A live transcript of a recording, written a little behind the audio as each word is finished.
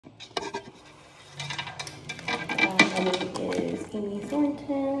Amy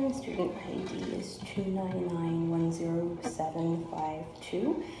Thornton. Student ID is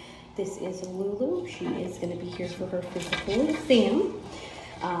 2991075. This is Lulu. She is going to be here for her physical exam.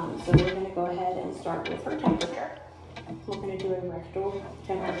 So we're going to go ahead and start with her temperature. We're going to do a rectal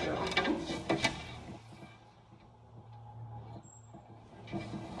temperature on her.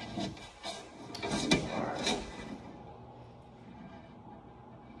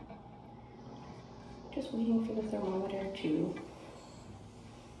 Just waiting for the thermometer to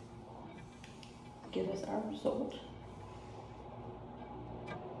give us our result.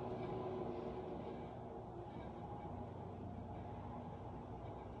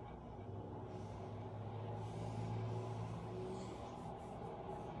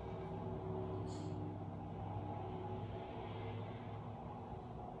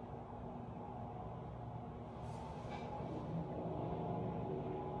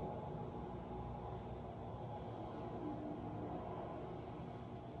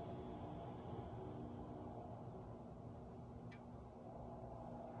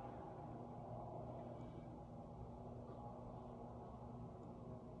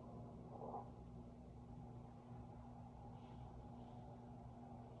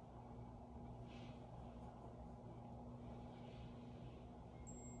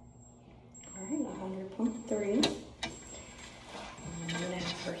 All right, 100.3. I'm going to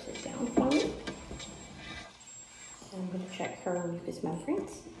have her sit down for me. I'm going to check her mucous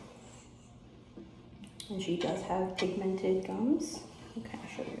membranes. And she does have pigmented gums. I'll kind of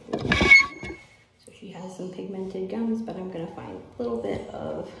show you a little bit. So she has some pigmented gums, but I'm going to find a little bit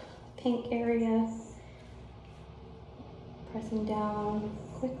of pink area. Pressing down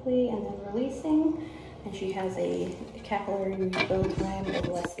quickly and then releasing. And she has a capillary refill time of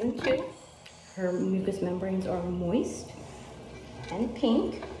less than 2. Her mucous membranes are moist and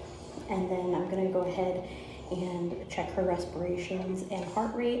pink. And then I'm going to go ahead and check her respirations and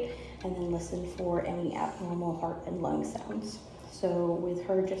heart rate, and then listen for any abnormal heart and lung sounds. So with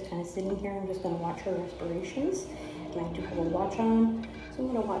her just kind of sitting here, I'm just going to watch her respirations. And I do have a watch on, so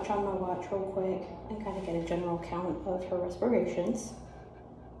I'm going to watch on my watch real quick and kind of get a general count of her respirations.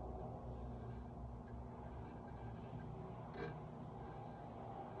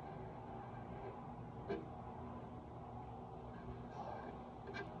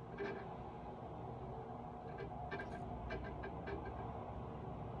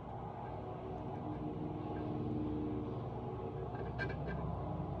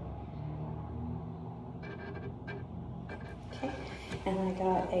 And I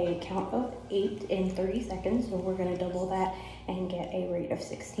got a count of 8 in 30 seconds, so we're going to double that and get a rate of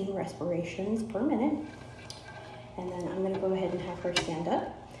 16 respirations per minute. And then I'm going to go ahead and have her stand up,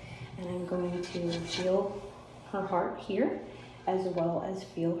 and I'm going to feel her heart here, as well as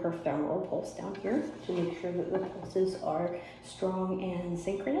feel her femoral pulse down here to make sure that the pulses are strong and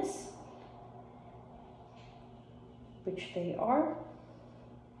synchronous, which they are.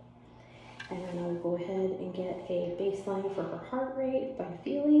 And then I'll go ahead and get a baseline for her heart rate by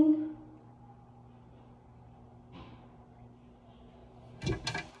feeling.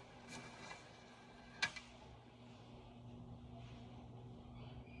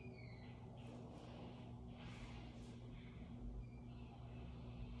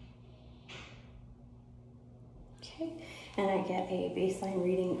 Okay, and I get a baseline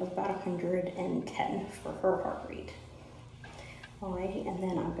reading of about 110 for her heart rate. Alrighty, and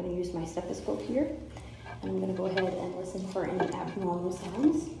then I'm going to use my stethoscope here, and I'm going to go ahead and listen for any abnormal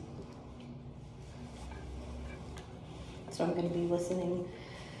sounds. So I'm going to be listening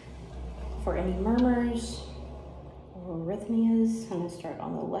for any murmurs or arrhythmias. I'm going to start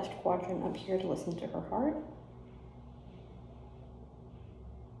on the left quadrant up here to listen to her heart.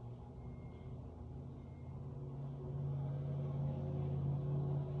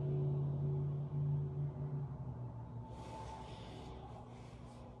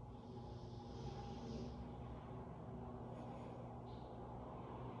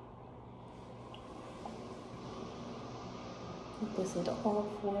 Listen to all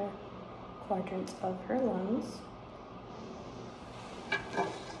 4 quadrants of her lungs.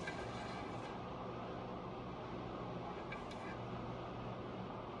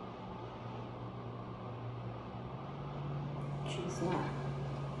 She's not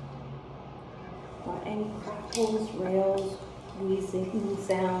any crackles, rails, wheezing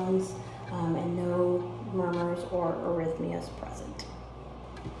sounds, and no murmurs or arrhythmias present.